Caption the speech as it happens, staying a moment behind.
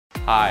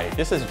Hi,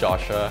 this is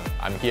Joshua.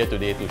 I'm here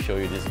today to show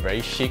you this very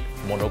chic,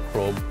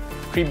 monochrome,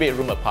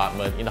 3-bedroom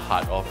apartment in the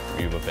heart of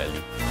River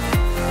Valley.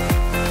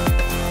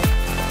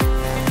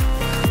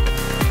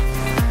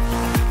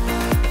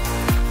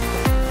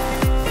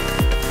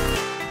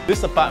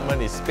 This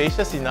apartment is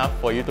spacious enough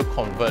for you to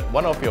convert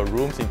one of your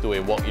rooms into a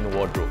walk-in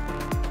wardrobe.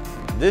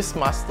 This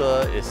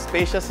master is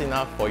spacious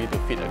enough for you to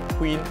fit a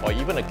queen or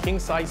even a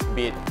king-size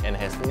bed and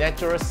has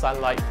natural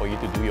sunlight for you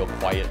to do your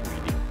quiet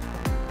reading.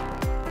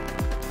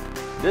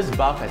 This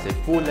bath has a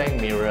full-length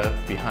mirror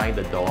behind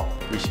the door,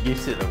 which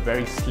gives it a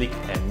very sleek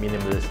and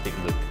minimalistic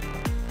look.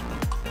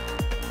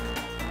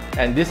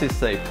 And this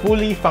is a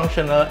fully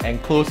functional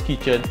enclosed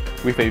kitchen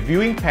with a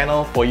viewing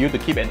panel for you to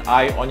keep an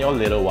eye on your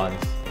little ones.